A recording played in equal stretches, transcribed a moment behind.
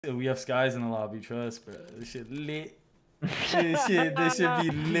We have skies in the lobby, trust, bro. This shit lit. This should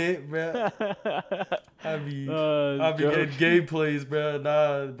be lit, bro. I'll be getting gameplays, bro.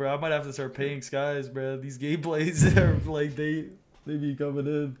 Nah, bro, I might have to start paying skies, bro. These gameplays are like they be coming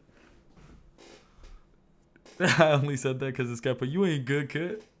in. I only said that because this guy put you ain't good,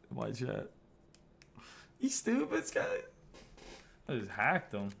 kid. My chat. You stupid, Sky. I just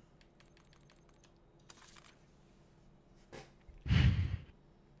hacked him.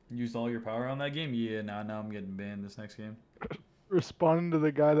 Used all your power on that game? Yeah, now I'm getting banned this next game. Responding to the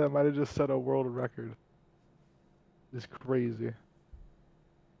guy that might have just set a world record is crazy.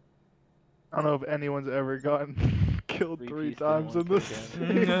 I don't know if anyone's ever gotten killed 3 times in this.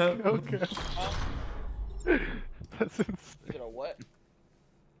 Okay. That's insane. Is it a what?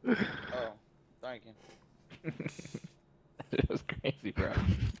 Oh, thank you. That was crazy, bro.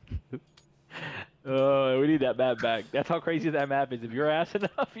 We need that map back. That's how crazy that map is. If you're ass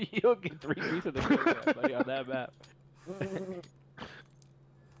enough, you'll get 3 pieces of the buddy on that map.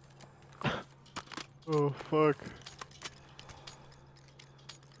 Oh fuck.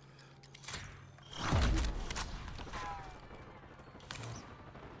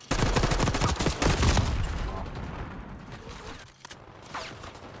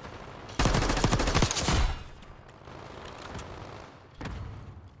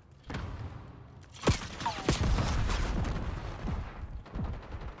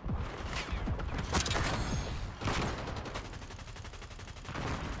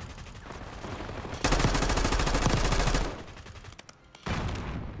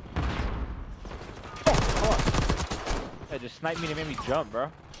 That just sniped me and made me jump, bro. No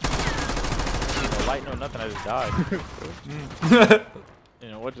light, no nothing, I just died. You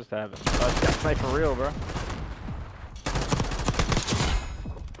know, what just happened? I just got sniped for real, bro.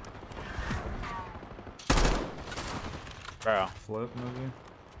 Bro. Flip movie?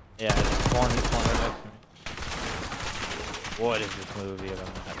 Yeah, I just spawned right next to me. What is this movie? I don't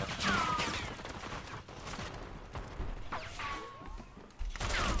know.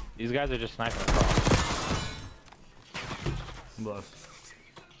 These guys are just sniping across. Bluff.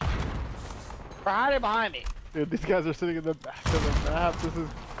 Right behind me. Dude, these guys are sitting in the back of the map. This is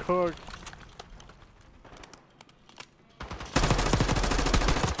cooked.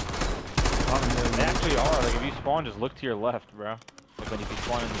 They actually are. Like, if you spawn, just look to your left, bro. Like, when you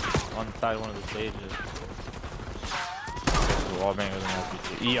spawn on the side of one of the stages.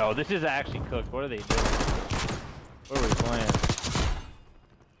 Yo, this is actually cooked. What are they doing? What are we playing?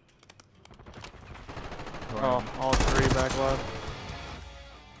 Oh, all 3 back left.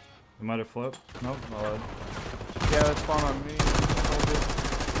 You might have flipped. Nope, not allowed. Yeah, that's spawn on me.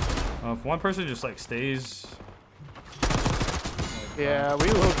 If one person just like stays. Yeah, we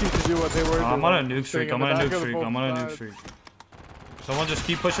low-key should do what they were doing. I'm on a nuke streak. I'm on a nuke streak. I'm on a nuke streak. Someone just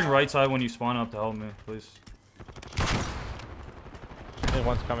keep pushing right side when you spawn up to help me, please. I think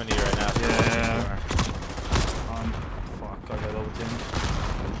one's coming to you right now. Yeah. Fuck, I got double team.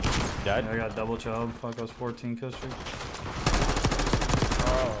 Dead? Yeah, I got double chub. Fuck, I was 14 kill streak.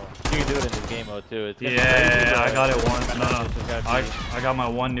 Oh. You can do it in this game mode too. It's yeah, I got it once. No. I got my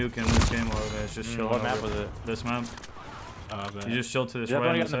 1 nuke in this game mode. It's just chilling. What map was it? This map. Oh, you just chill to this right.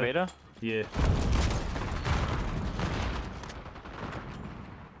 right. You got in the beta? Yeah.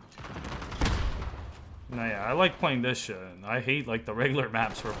 No, yeah, I like playing this shit. I hate like the regular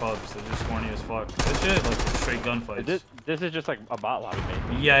maps for pubs. They're just corny as fuck. This shit, like straight gunfights. This is just like a bot lobby,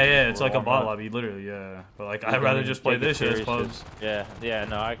 basically. Yeah, it's like a bot lobby, literally, yeah. But like, I'd rather just play this shit as pubs. Yeah,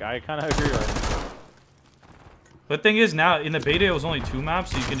 no, I kind of agree with you. But the thing is, now in the beta it was only 2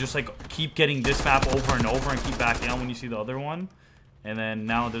 maps, so you can just like keep getting this map over and over and keep backing out when you see the other one. And then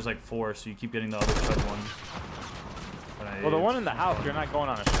now there's like 4, so you keep getting the other third one. Well, the one in the house, you're not going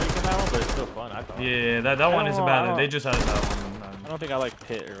on a streak in that one, but it's still fun, I thought. Yeah, that one isn't bad. They just added that one. I don't think I like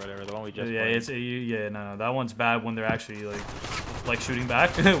Pit or whatever, the one we just played. No, that one's bad when they're actually like shooting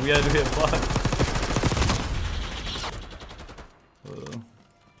back. We had to get blocked.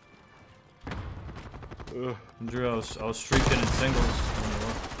 Drew, I was streaking in singles.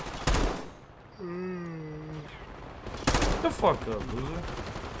 Get the fuck up, loser.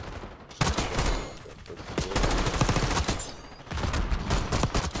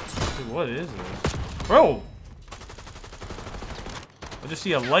 Dude, what is this? Bro! I just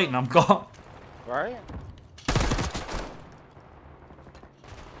see a light and I'm gone. Where are you?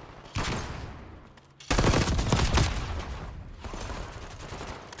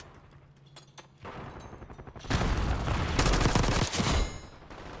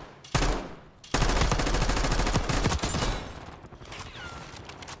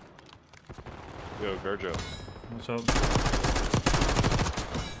 Yo, Garjo. What's up?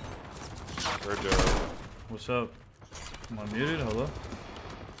 Virgil. What's up? Am I muted? Hello?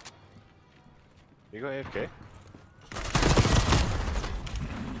 You go AFK?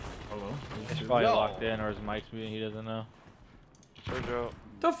 Hello? He's probably locked in or his mic's muted, he doesn't know. Virgil.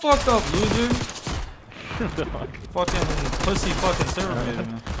 The fuck up, loser! Fucking pussy fucking server muted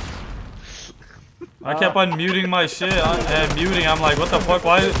me. I kept unmuting my shit and muting. I'm like, what the fuck?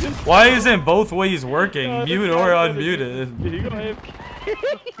 Why isn't both ways working? Mute or unmuted? Did he go AFK?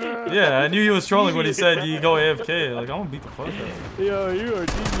 Yeah, I knew he was trolling when he said you go AFK. Like, I'm gonna beat the fuck out of you. Yo, you are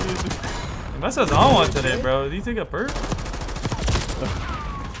genius. That says on one today, bro. Do you take a perk?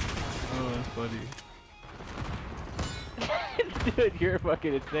 Oh, that's funny. Dude, you're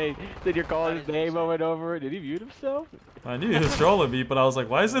fucking insane. Did you call his name over and over? Did he mute himself? I knew he was trolling me, but I was like,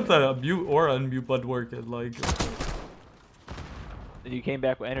 why isn't the mute or unmute button working? Like, Then you came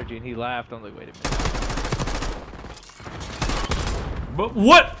back with energy and he laughed. I'm like, wait a minute. but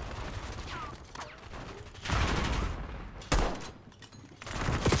what?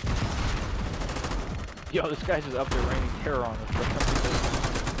 Yo, this guy's just up there raining terror on us.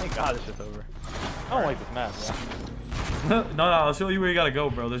 Thank God this shit's over. I don't like this map, bro. No, I'll show you where you gotta go,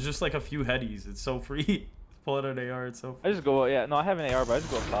 bro. There's just like a few headies. It's so free. Pull out an AR, it's so free. I just go, yeah, no, I have an AR, but I just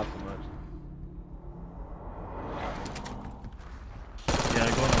go up top so much. Yeah,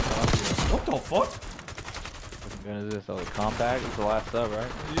 I go on top here. What the fuck? What gun is this? Oh, the compact? It's the last sub, right?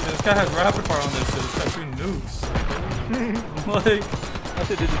 Yeah, this guy has rapid fire on this shit. It's got 2 nukes. Like, I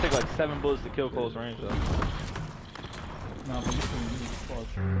said, did it take like 7 bullets to kill close range, though? nah, but you can use